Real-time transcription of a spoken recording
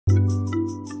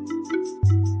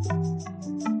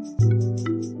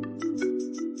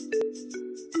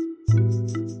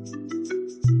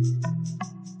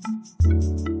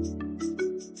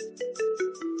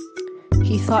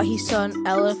thought he saw an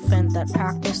elephant that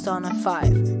practiced on a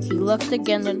 5. He looked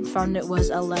again and found it was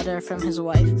a letter from his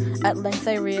wife. At length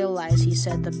I realized, he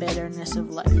said, the bitterness of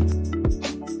life.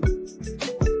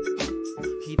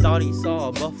 He thought he saw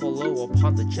a buffalo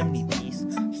upon the chimney piece.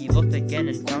 He looked again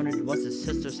and found it was his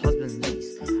sister's husband's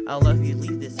niece. I'll let you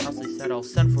leave this house, he said, I'll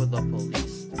send for the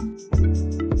police.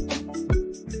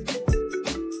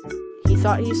 He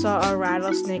thought he saw a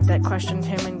rattlesnake that questioned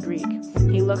him in Greek.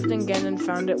 He looked again and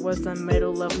found it was the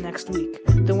middle of next week.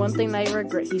 The one thing I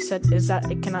regret, he said, is that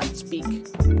it cannot speak.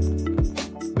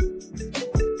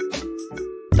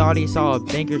 Thought he saw a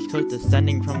banker's clerk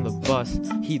descending from the bus.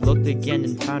 He looked again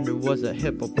and found it was a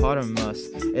hippopotamus.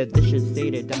 If this should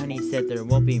stay to dine, he said, there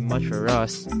won't be much for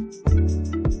us.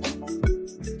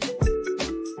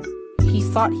 He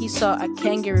thought he saw a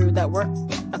kangaroo that worked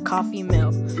a coffee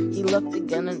mill. He looked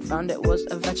again and found it was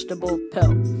a vegetable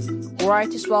pill. Were I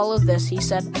to swallow this, he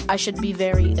said, I should be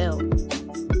very ill.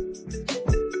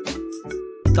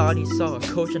 Thought he saw a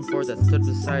coach and four that stood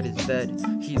beside his bed.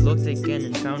 He looked again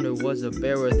and found it was a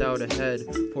bear without a head.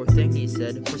 Poor thing, he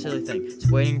said, poor silly thing, it's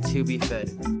waiting to be fed.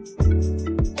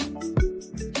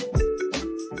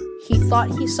 He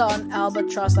thought he saw an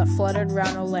albatross that fluttered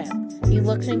round a lamp. He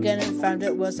looked again and found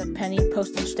it was a penny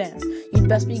postage stamp. You'd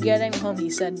best be getting home, he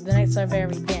said, the nights are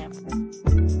very damp.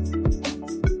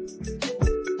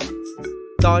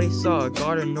 Thought he saw a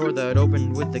garden door that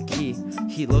opened with the key.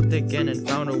 He looked again and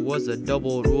found it was a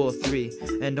double rule of 3.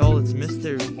 And all its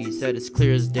mystery, he said, is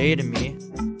clear as day to me.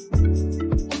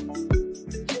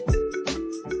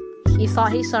 He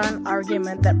thought he saw an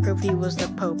argument that proved he was the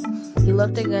Pope. He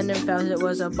looked again and found it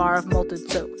was a bar of molten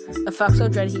soap. A fox so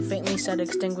dread, he faintly said,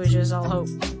 extinguishes all hope.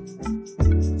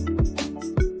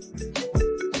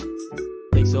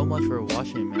 Thanks so much for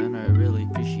watching, man. I really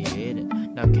appreciate it.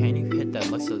 Now, can you hit that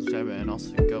like, subscribe, and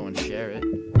also go and share it?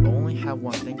 I only have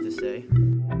one thing to say.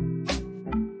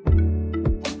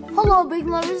 Hello, big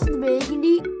lovers of the Bacon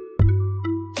Deep.